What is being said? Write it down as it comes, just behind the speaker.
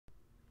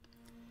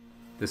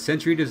The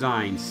Century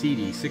Design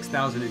CD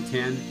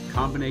 6010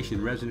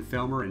 combination resin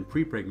filmer and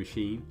prepreg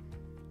machine,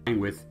 and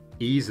with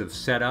ease of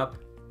setup,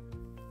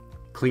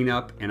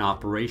 cleanup, and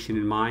operation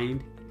in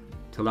mind,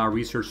 to allow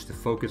research to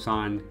focus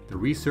on the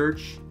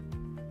research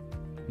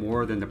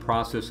more than the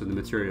process of the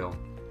material.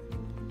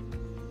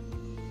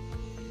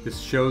 This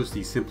shows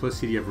the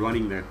simplicity of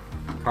running the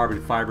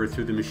carbon fiber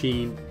through the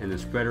machine and the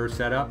spreader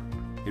setup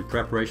in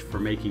preparation for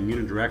making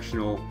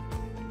unidirectional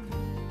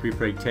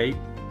prepreg tape.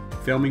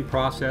 Filming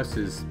process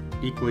is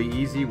equally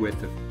easy with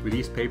the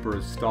release paper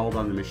installed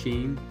on the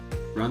machine.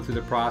 Run through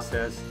the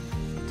process,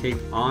 tape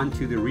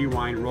onto the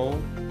rewind roll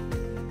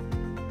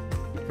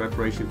in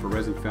preparation for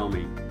resin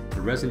filming. The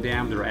resin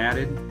dams are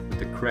added with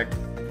the correct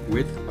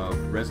width of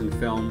resin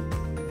film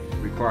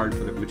required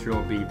for the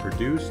material being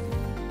produced.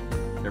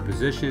 They're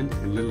positioned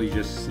and literally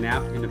just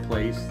snapped into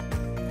place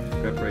in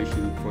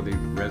preparation for the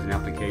resin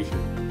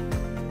application.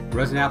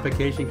 Resin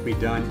application can be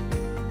done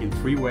in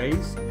 3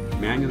 ways.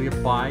 Manually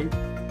applied,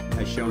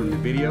 as shown in the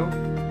video.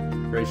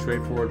 Very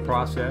straightforward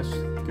process.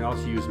 You can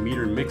also use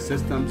meter and mix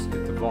systems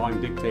if the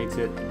volume dictates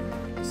it.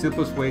 The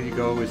simplest way to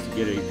go is to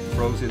get a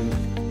frozen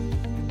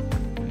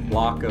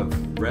block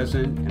of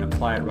resin and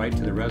apply it right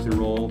to the resin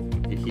roll.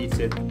 It heats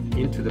it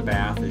into the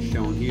bath as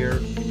shown here,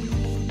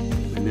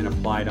 and then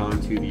applied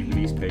onto the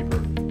release paper.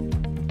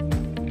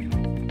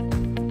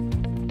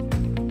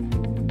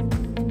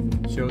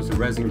 Shows the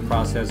resin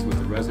process with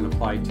the resin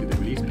applied to the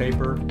release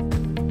paper.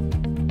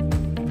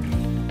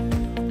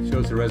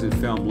 Shows the resin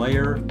film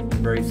layer,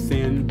 very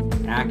thin,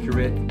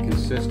 accurate,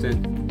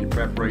 consistent in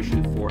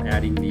preparation for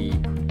adding the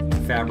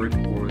fabric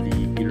or the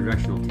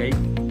unidirectional tape.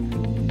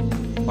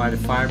 Apply the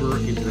fiber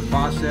into the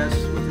process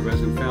with the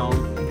resin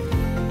film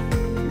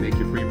and make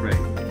your prepreg.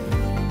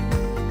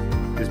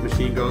 This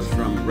machine goes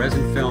from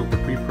resin film to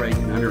prepreg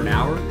in under an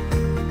hour.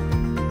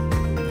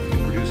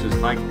 It produces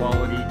high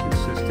quality,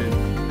 consistent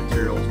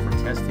materials for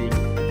testing